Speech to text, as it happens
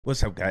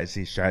What's up guys,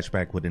 it's Josh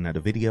back with another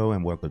video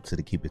and welcome to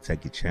the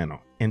KeepItTechie channel.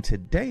 And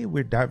today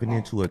we're diving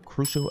into a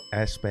crucial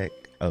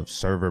aspect of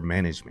server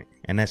management,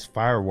 and that's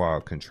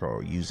firewall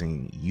control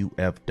using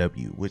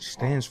UFW, which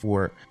stands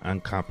for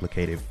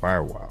Uncomplicated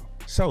Firewall.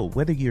 So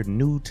whether you're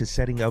new to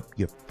setting up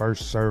your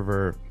first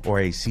server or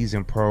a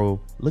seasoned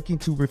pro looking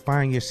to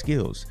refine your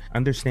skills,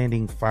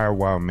 understanding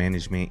firewall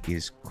management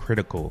is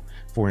critical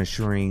for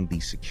ensuring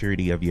the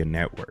security of your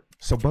network.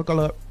 So buckle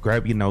up,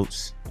 grab your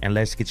notes, and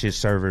let's get your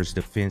server's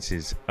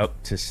defenses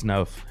up to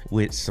snuff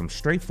with some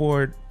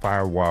straightforward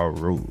firewall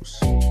rules.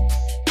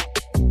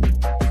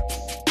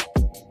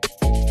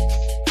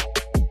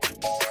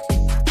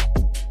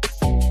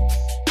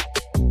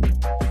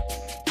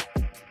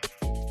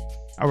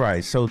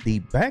 Alright, so the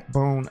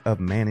backbone of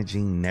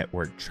managing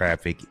network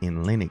traffic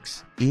in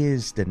Linux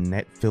is the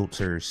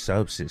NetFilter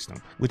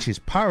subsystem, which is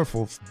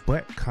powerful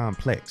but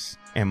complex.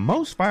 And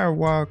most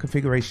firewall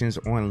configurations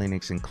on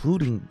Linux,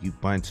 including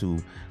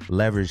Ubuntu,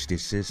 leverage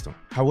this system.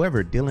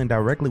 However, dealing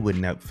directly with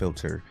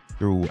NetFilter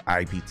through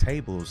IP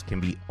tables can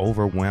be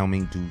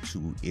overwhelming due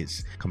to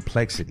its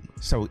complexity.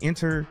 So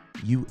enter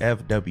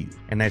UFW,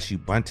 and that's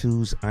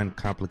Ubuntu's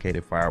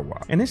Uncomplicated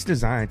Firewall. And it's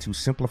designed to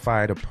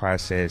simplify the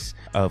process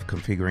of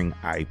configuring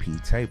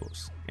IP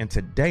tables. And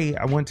today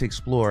I want to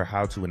explore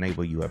how to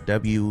enable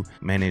UFW,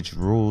 manage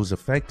rules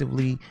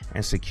effectively,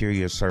 and secure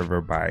your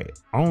server by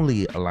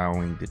only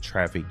allowing the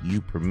traffic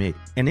you permit.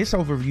 And this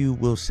overview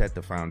will set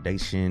the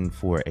foundation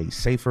for a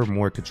safer,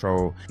 more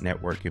controlled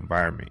network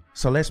environment.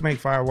 So let's make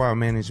firewall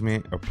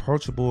management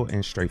approachable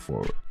and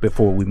straightforward.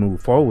 Before we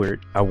move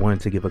forward, I wanted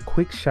to give a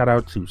quick shout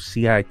out to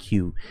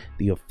CIQ,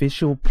 the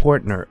official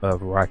partner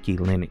of Rocky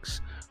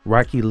Linux.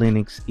 Rocky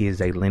Linux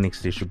is a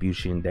Linux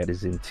distribution that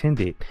is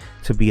intended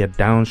to be a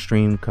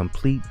downstream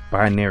complete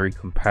binary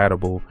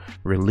compatible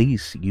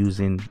release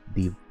using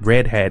the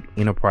Red Hat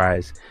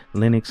Enterprise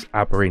Linux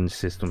operating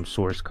system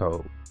source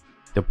code.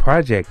 The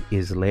project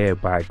is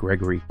led by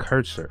Gregory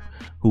Kurtzer,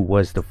 who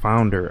was the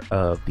founder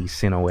of the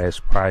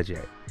CentOS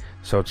project.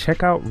 So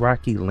check out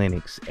Rocky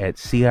Linux at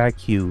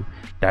ciq.co.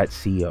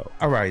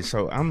 Alright,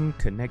 so I'm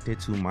connected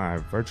to my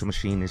virtual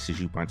machine. This is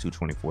Ubuntu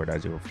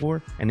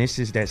 24.04, and this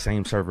is that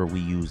same server we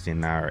used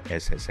in our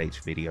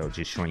SSH video,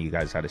 just showing you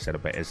guys how to set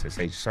up a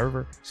SSH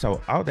server. So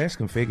all that's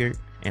configured,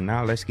 and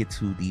now let's get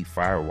to the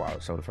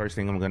firewall. So the first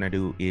thing I'm gonna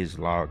do is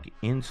log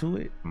into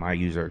it. My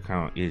user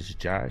account is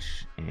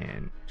Josh,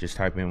 and just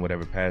type in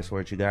whatever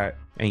password you got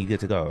and you get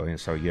to go. And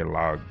so you're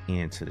logged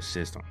into the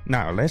system.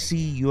 Now let's see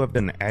you have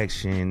done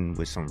action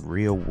with some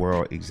real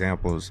world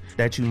examples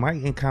that you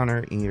might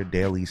encounter in your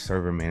daily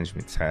server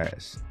management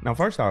tasks. Now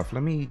first off,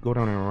 let me go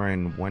down and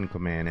run one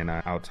command, and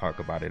I'll talk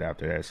about it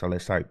after that. So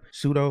let's type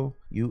sudo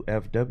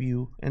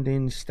UFW and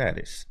then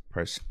status.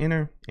 Press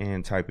enter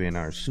and type in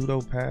our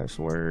sudo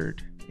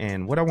password.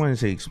 And what I wanted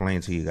to explain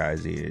to you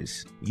guys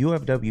is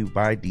UFW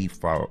by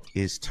default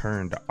is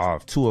turned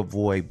off to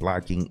avoid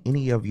blocking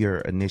any of your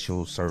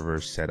initial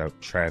server setup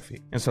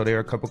traffic. And so there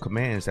are a couple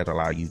commands that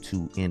allow you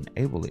to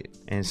enable it.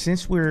 And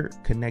since we're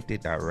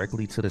connected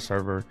directly to the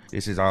server,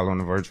 this is all on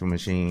the virtual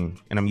machine,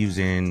 and I'm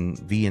using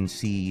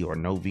VNC or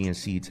no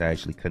VNC to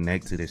actually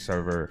connect to this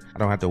server, I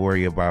don't have to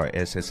worry about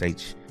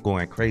SSH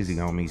going crazy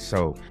on me,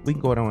 so we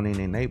can go down and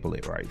enable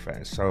it right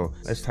fast. So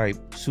let's type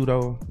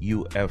sudo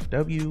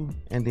UFW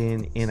and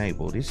then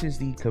enable. This is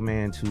the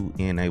command to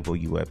enable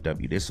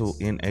UFW. This will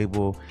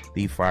enable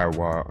the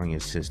firewall on your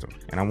system.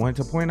 And I wanted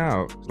to point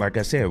out, like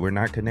I said, we're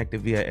not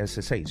connected via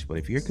SSH, but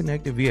if you're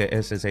connected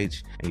via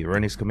SSH and you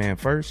run this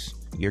command first,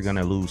 you're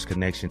gonna lose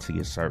connection to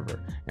your server,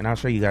 and I'll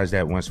show you guys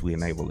that once we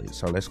enable it.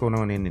 So let's go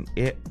on and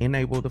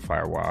enable the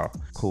firewall.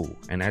 Cool,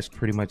 and that's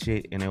pretty much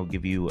it. And it'll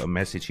give you a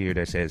message here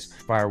that says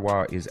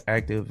firewall is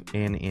active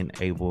and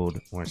enabled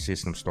on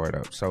system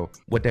startup. So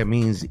what that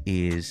means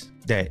is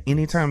that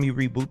anytime you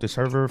reboot the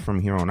server from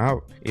here on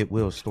out, it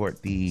will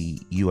start the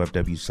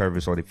UFW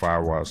service or the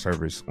firewall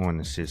service on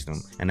the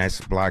system, and that's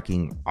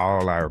blocking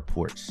all our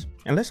ports.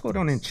 And let's go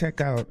down and check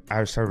out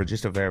our server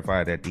just to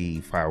verify that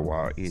the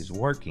firewall is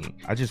working.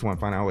 I just want to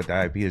find out what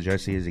the IP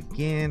address is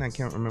again. I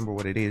can't remember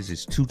what it is.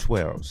 It's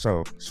 212.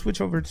 So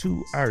switch over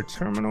to our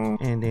terminal,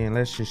 and then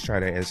let's just try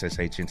to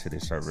SSH into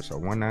this server. So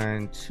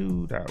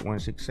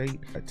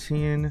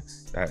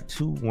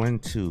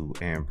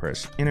 192.168.10.212 and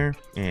press enter.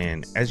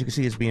 And as you can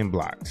see, it's being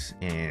blocked,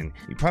 and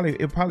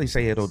it'll probably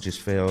say it'll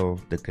just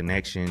fail the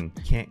connection,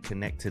 can't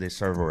connect to the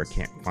server or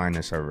can't find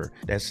the server.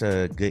 That's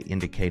a good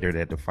indicator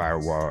that the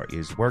firewall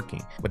is working.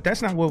 But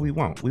that's not what we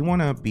want. We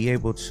want to be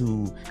able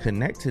to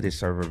connect to this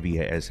server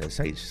via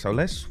SSH. So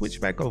let's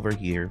switch back over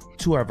here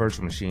to our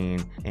virtual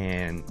machine,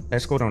 and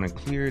let's go down and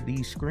clear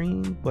the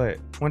screen. But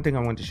one thing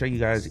I want to show you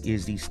guys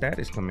is the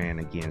status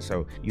command again.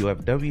 So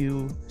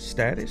UFW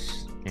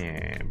status,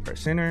 and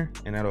press enter,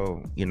 and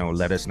that'll, you know,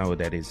 let us know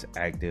that it's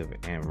active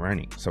and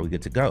running. So we're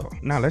good to go.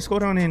 Now let's go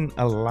down and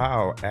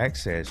allow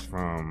access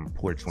from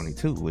port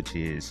 22, which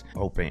is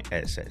open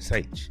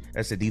SSH.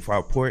 That's the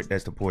default port.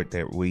 That's the port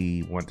that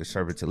we want the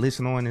server to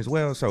listen on as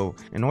well. So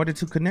in order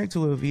to connect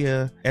to it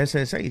via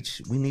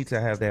SSH, we need to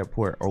have that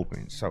port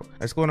open. So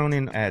let's go on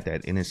and add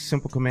that. And it's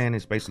simple command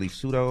is basically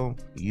sudo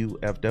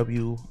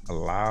UFW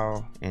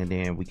allow, and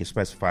then we can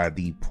specify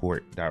the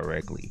port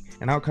directly.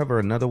 And I'll cover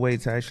another way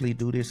to actually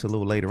do this a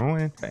little later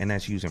on, and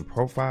that's using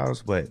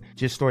profiles. But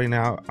just starting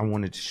out, I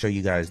wanted to show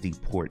you guys the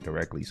port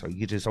directly. So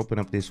you just open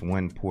up this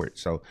one port.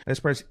 So let's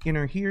press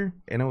enter here,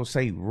 and it will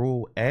say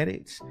rule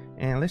added.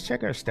 And let's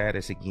check our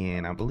status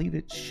again. I believe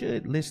it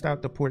should list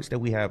out the ports that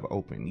we have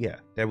open. Yeah,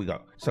 there we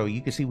go. So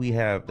you can see we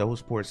have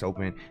those ports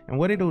open. And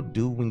what it'll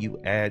do when you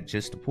add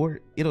just the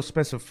port, it'll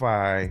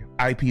specify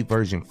IP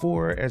version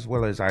 4 as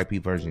well as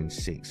IP version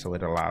 6. So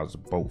it allows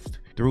both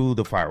through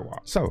the firewall.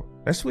 So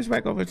let's switch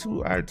back over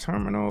to our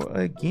terminal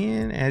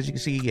again. As you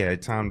can see, yeah,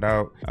 it timed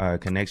out,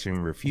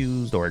 connection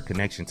refused or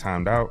connection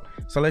timed out.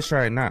 So let's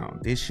try it now.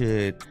 This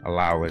should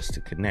allow us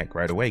to connect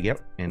right away.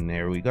 Yep, and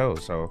there we go.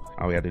 So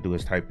all we have to do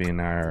is type in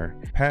our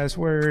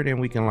password and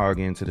we can log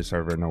into the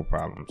server, no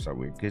problem. So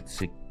we're good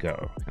to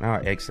go. And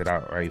I'll exit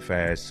out right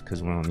fast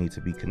because we don't need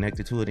to be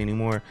connected to it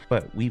anymore.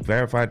 But we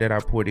verified that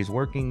our port is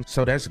working,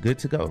 so that's good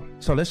to go.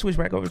 So let's switch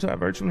back over to our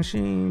virtual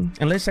machine,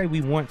 and let's say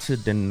we want to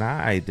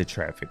deny the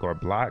traffic or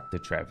block the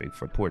traffic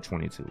for port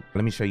 22.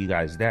 Let me show you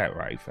guys that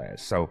right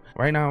fast. So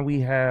right now we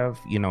have,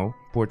 you know,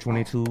 port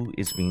 22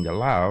 is being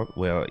allowed.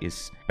 Well,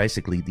 it's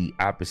basically the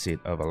opposite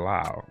of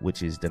allow,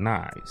 which is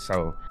deny.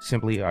 So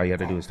simply all you have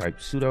to do is type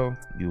sudo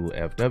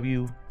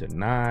UFW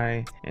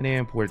deny, and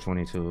then port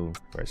 22,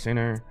 press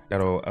enter.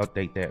 That'll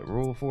update that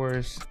rule for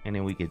us, and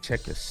then we can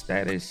check the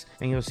status,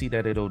 and you'll see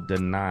that it'll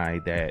deny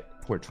that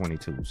port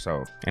 22.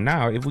 So, and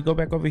now if we go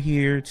back over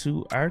here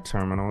to our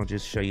terminal,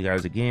 just show you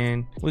guys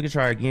again, we can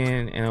try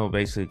again, and it'll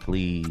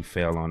basically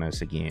fail on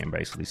us again,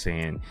 basically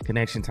saying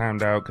connection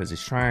timed out because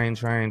it's trying,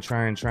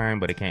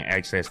 but it can't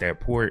access that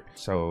port,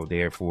 so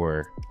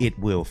therefore it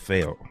will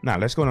fail. Now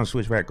let's go on and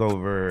switch back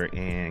over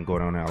and go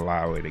on and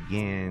allow it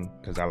again,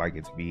 because I like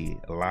it to be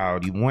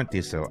allowed. You want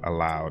this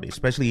allowed,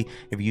 especially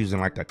if you're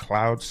using like a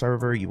cloud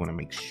server. You want to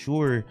make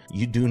sure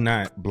you do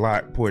not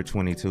block port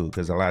 22,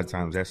 because a lot of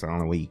times that's the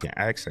only way you can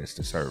access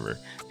the server.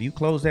 If you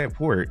close that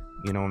port,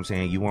 you know what I'm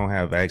saying, you won't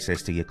have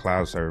access to your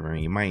cloud server,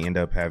 and you might end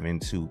up having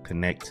to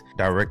connect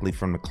directly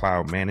from the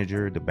cloud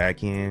manager, the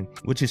back end,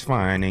 which is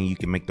fine, and you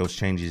can make those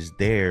changes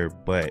there.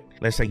 But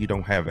let's say you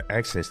don't have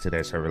access to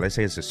that server. Let's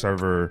say it's a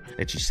server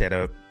that you set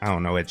up, I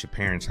don't know, at your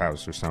parents'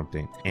 house or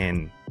something,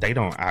 and they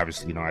don't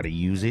obviously know how to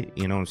use it.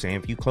 You know what I'm saying?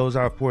 If you close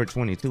off port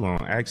 22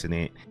 on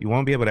accident, you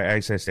won't be able to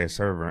access that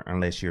server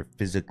unless you're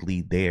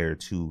physically there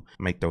to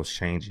make those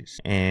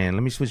changes. And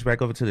let me switch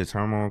back over to the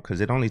terminal,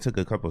 because it only took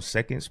a couple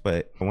seconds,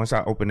 but once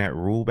I open that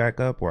rule back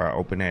up, or I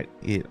open that,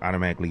 it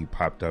automatically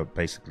popped up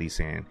basically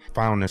saying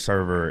found the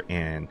server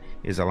and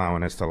is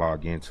allowing us to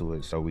log into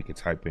it. So we could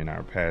type in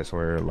our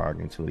password,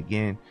 log into it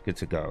again, good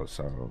to go.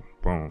 So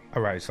boom.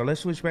 All right, so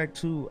let's switch back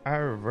to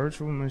our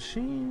virtual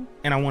machine,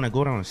 and I want to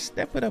go down and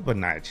step it up a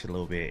notch a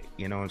little bit,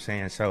 you know what I'm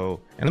saying? So,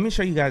 and let me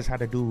show you guys how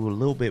to do a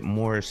little bit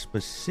more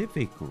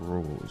specific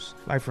rules.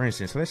 Like for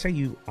instance, let's say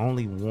you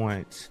only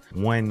want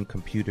one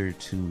computer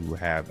to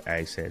have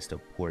access to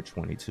port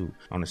 22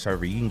 on the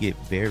server. You can get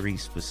very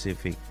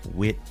specific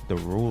with the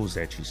rules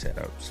that you set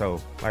up.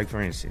 So like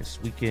for instance,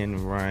 we can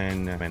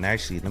run, and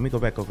actually let me go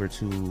back over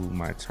to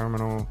my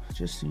terminal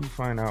just to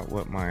find out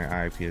what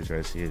my IP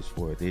address is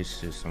for this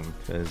system,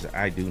 because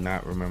I do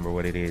not remember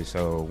what it is.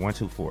 So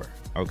 124.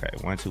 Okay,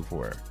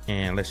 124.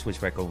 And let's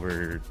switch back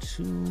over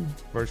to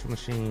virtual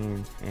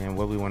machine, and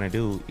what we want to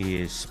do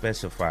is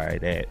specify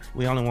that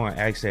we only want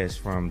access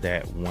from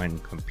that one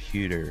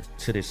computer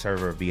to the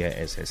server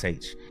via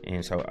SSH.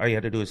 And so all you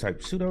have to do is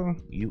type sudo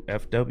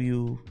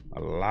UFW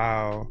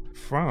allow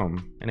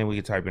from, and then we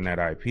can type in that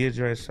IP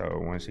address, so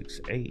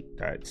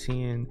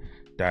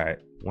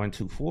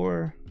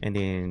 168.10.124, and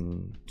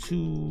then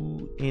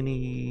to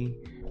any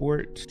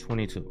port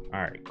 22.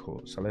 All right,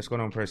 cool. So let's go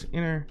down and press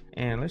enter,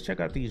 and let's check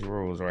out these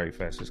rules right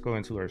fast. Let's go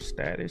into our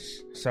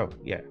status. So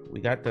yeah,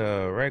 we got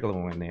the regular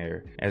one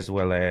there, as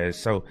well as,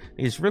 so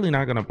it's really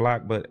not gonna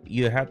block, but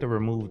you have to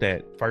remove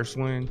that first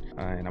one,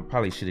 and I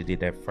probably should have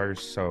did that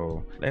first.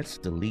 So let's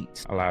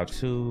delete allow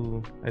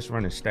to. Let's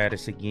run the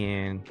status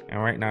again,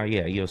 and right now,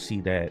 yeah, you'll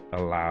see that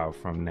allow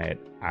from that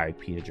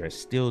IP address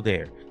still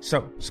there.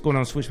 So let's go down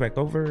and switch back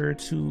over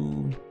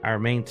to our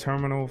main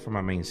terminal from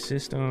our main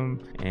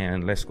system,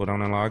 and let's go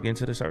down and log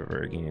into the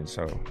server again.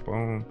 So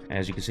boom,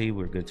 as you can see,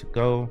 we're good to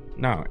go.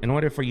 Now, in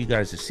order for you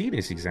guys to see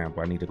this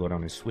example, I need to go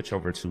down and switch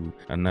over to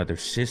another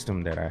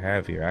system that I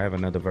have here. I have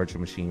another virtual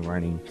machine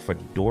running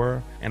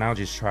Fedora, and I'll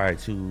just try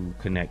to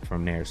connect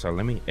from there. So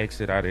let me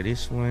exit out of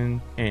this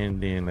one,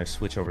 and then let's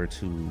switch over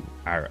to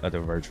our other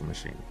virtual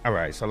machine. All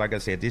right, so like I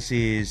said, this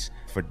is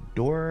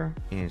Fedora,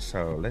 and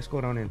so let's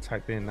go down and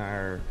type in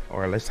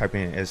let's type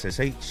in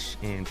SSH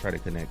and try to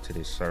connect to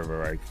this server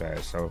right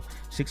fast. So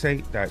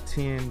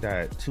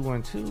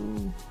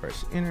 68.10.212,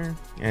 press enter.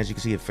 And as you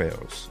can see, it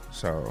fails.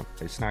 So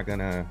it's not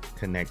gonna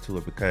connect to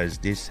it because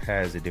this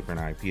has a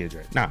different IP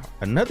address. Now,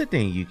 another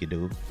thing you could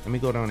do, let me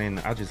go down and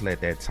I'll just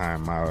let that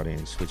time out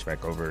and switch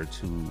back over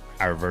to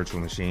our virtual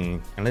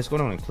machine. And let's go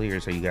down and clear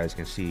so you guys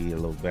can see a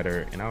little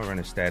better. And I'll run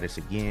a status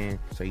again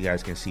so you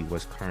guys can see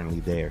what's currently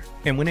there.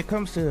 And when it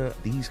comes to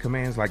these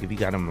commands, like if you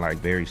got them like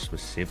very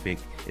specific,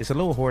 it's a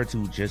little hard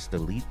to just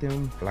delete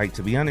them. Like,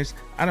 to be honest,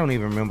 I don't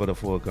even remember the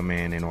full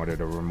command in order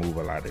to remove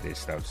a lot of this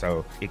stuff.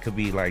 So it could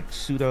be like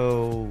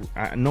sudo,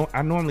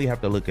 I normally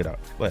have to look it up,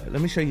 but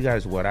let me show you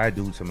guys what I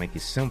do to make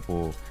it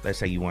simple. Let's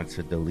say you want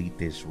to delete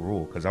this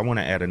rule, because I want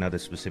to add another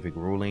specific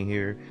rule in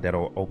here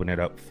that'll open it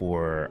up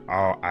for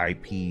all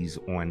IPs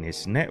on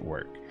this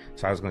network.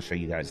 So I was going to show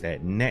you guys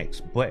that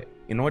next, but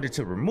in order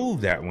to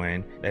remove that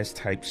one, let's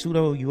type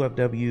sudo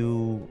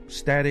UFW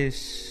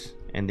status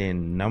and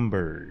then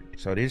numbered.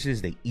 So this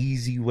is the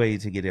easy way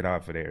to get it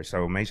off of there.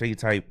 So make sure you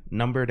type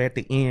numbered at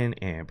the end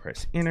and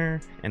press enter,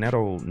 and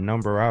that'll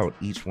number out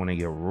each one of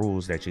your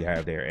rules that you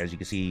have there. As you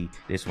can see,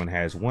 this one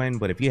has one,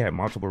 but if you have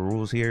multiple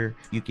rules here,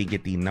 you can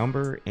get the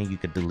number and you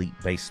could delete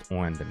based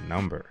on the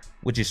number,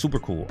 which is super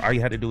cool. All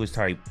you have to do is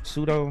type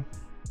sudo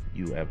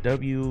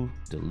UFW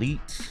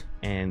delete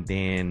and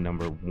then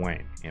number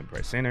 1 and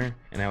press enter,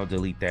 and I'll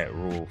delete that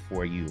rule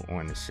for you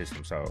on the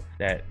system. So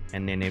that,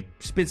 and then it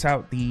spits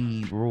out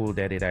the rule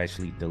that it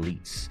actually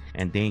deletes,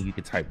 and then you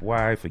can type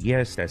Y for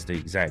yes, that's the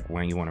exact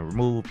one you want to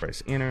remove,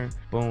 press enter,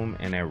 boom,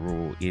 and that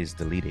rule is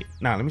deleted.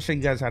 Now let me show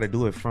you guys how to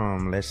do it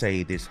from, let's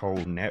say, this whole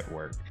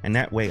network, and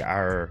that way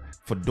our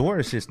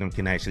Fedora system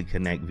can actually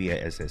connect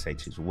via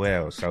SSH as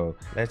well. So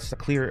let's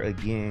clear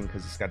again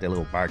because it's got that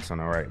little box on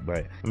the right,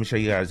 but let me show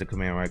you guys the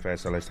command right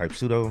fast. So let's type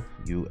sudo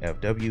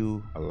UFW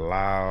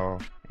allow,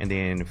 and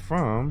then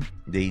from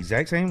the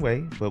exact same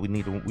way, but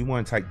we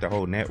want to type the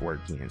whole network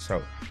in.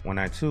 So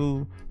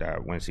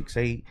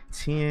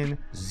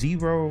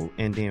 192.168.10.0,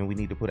 and then we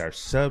need to put our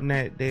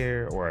subnet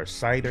there, or our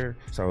CIDR.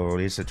 So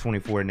it's a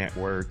 24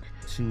 network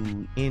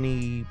to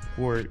any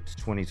port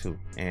 22,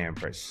 and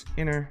press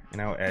enter,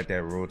 and I'll add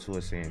that rule to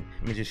us. And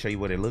let me just show you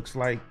what it looks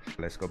like.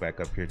 Let's go back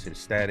up here to the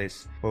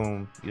status.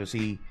 Boom, you'll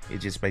see it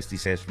just basically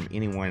says from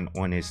anyone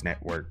on this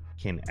network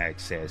can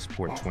access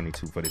port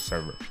 22 for the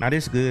server. Now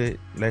this is good.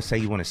 Let's say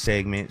you want to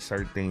segment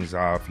certain things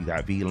off, you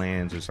got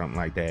VLANs or something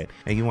like that,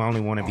 and you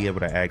only want to be able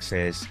to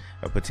access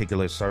a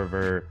particular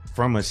server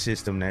from a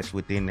system that's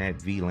within that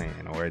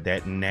VLAN or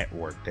that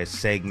network, that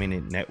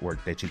segmented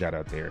network that you got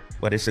out there.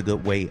 But it's a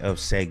good way of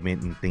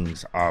segmenting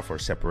things off or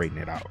separating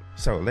it out.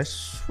 So let's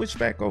switch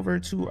back over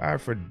to our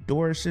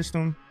Fedora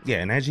system. Yeah,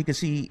 and as you can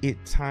see,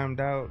 it timed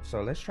out.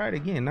 So let's try it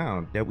again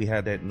now that we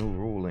have that new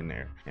rule in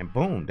there, and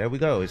boom, there we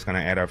go. It's gonna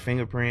add our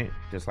fingerprint,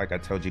 just like I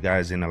told you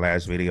guys in the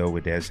last video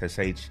with the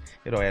SSH.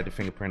 It'll add the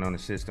fingerprint on the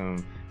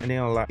system, and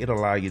then it'll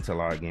allow you to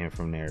log in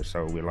from there.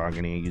 So we're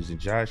logging in using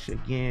Josh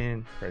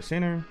again, press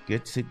enter,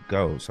 good to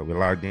go. So we're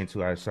logged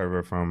into our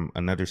server from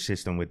another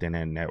system within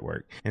that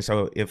network. And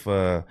so if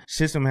a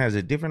system has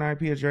a different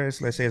IP address,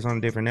 let's say it's on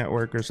a different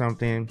network or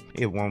something,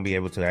 it won't be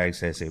able to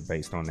access it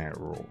based on that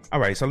rule.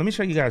 All right, so let me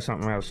show you guys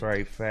something else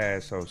right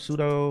fast. So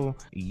sudo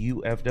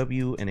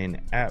UFW and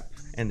then app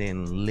and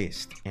then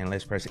list, and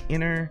let's press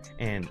enter.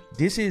 And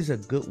this is a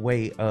good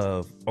way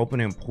of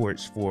opening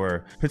ports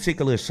for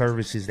particular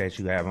services that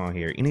you have on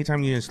here.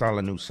 Anytime you install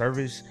a new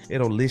service,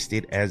 it'll list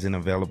it as an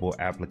available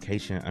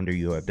application under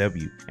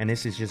UFW, and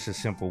this is just a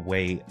simple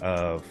way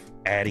of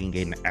adding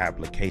an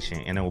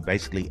application, and it will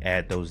basically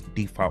add those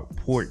default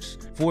ports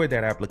for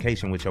that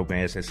application, which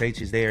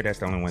OpenSSH is there. That's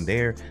the only one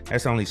there.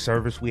 That's the only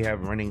service we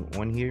have running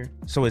on here,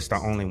 so it's the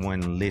only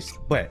one list.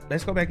 But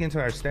let's go back into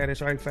our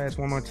status right fast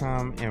one more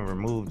time and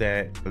remove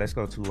that. Let's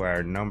go to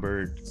our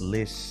numbered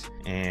list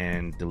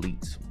and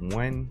delete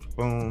 1.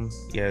 Boom,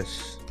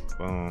 yes,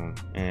 boom,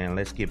 and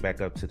let's get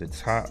back up to the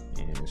top.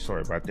 And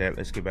sorry about that,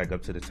 let's get back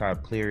up to the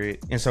top, clear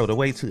it. And so the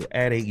way to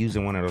add it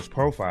using one of those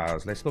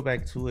profiles, let's go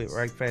back to it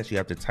right fast. You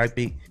have to type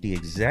it the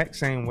exact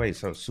same way.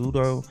 So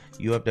sudo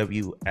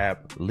UFW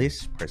App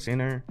List, press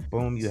enter,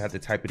 boom, you have to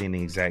type it in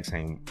the exact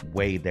same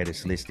way that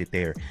it's listed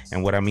there.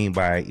 And what I mean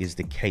by is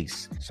the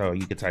case. So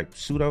you can type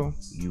sudo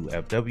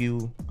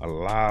UFW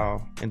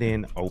allow and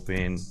then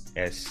open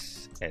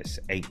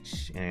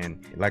SSH,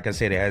 and like I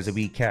said, it has to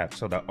be capped.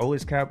 So the O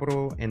is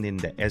capital and then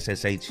the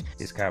SSH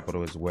is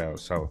capital as well.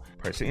 So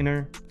press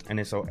enter, and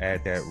then so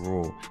add that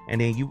rule. And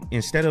then you,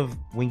 instead of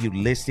when you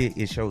list it,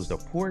 it shows the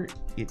port,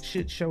 it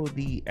should show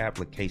the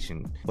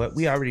application, but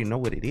we already know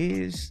what it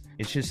is.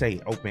 It should say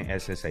open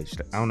SSH.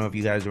 I don't know if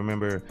you guys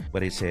remember,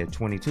 but it said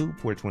 22,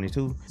 port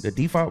 22. The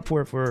default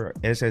port for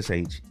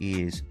SSH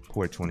is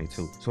port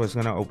 22. So it's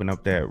gonna open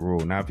up that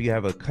rule. Now, if you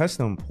have a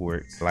custom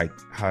port, like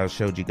how I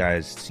showed you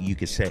guys, you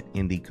can set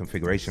in the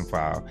configuration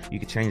file, you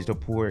can change the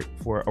port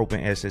for open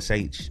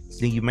SSH.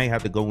 Then you may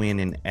have to go in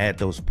and add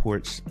those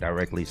ports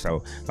directly.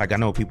 So like I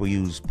know people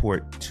use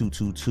port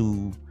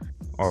 222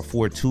 or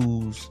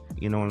 42s,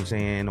 you know what I'm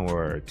saying,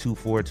 or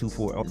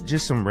 2424,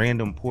 just some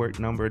random port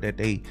number that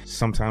they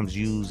sometimes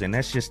use, and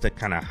that's just to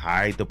kind of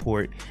hide the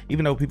port.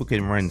 Even though people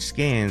can run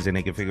scans and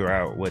they can figure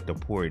out what the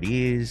port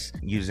is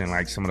using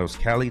like some of those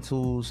Kali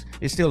tools,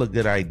 it's still a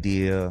good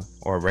idea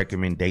or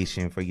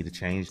recommendation for you to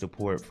change the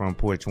port from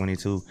port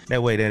 22.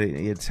 That way that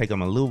it'll take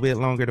them a little bit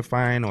longer to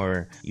find,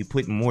 or you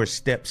put more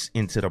steps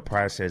into the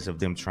process of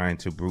them trying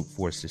to brute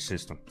force the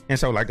system. And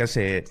so like I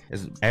said,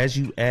 as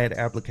you add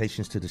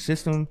applications to the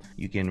system,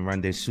 you can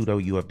run this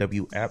sudo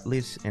UFW App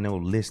List, and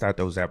it'll list out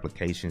those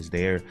applications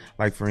there.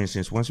 Like for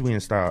instance, once we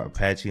install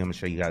Apache, I'm gonna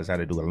show you guys how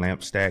to do a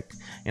lamp stack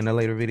in a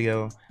later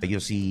video. You'll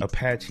see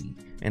Apache,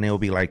 and it'll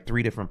be like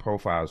 3 different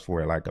profiles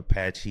for it, like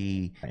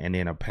Apache, and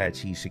then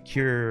Apache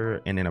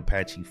Secure, and then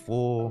Apache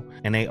Full,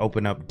 and they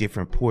open up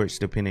different ports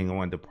depending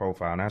on the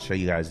profile, and I'll show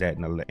you guys that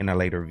in a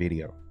later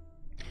video.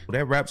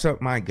 That wraps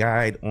up my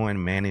guide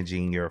on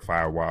managing your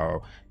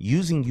firewall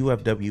using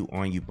UFW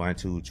on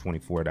Ubuntu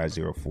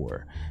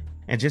 24.04.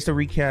 And just to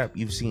recap,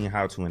 you've seen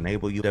how to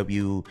enable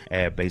UFW,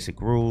 add basic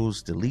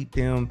rules, delete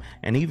them,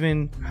 and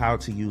even how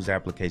to use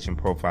application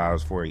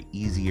profiles for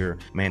easier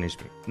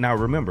management. Now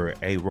remember,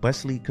 a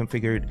robustly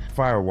configured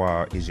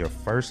firewall is your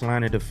first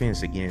line of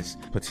defense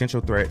against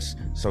potential threats,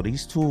 so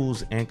these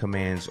tools and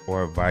commands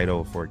are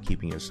vital for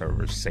keeping your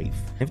servers safe.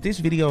 If this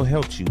video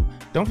helped you,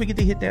 don't forget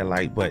to hit that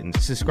like button,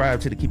 subscribe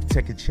to the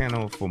KeepItTechie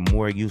channel for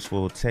more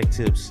useful tech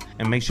tips,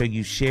 and make sure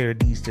you share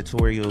these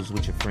tutorials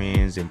with your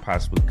friends and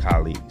possibly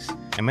colleagues.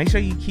 And make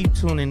sure you keep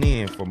tuning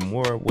in for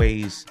more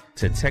ways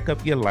to tech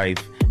up your life.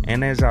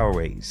 And as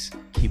always,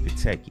 keep it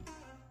techie.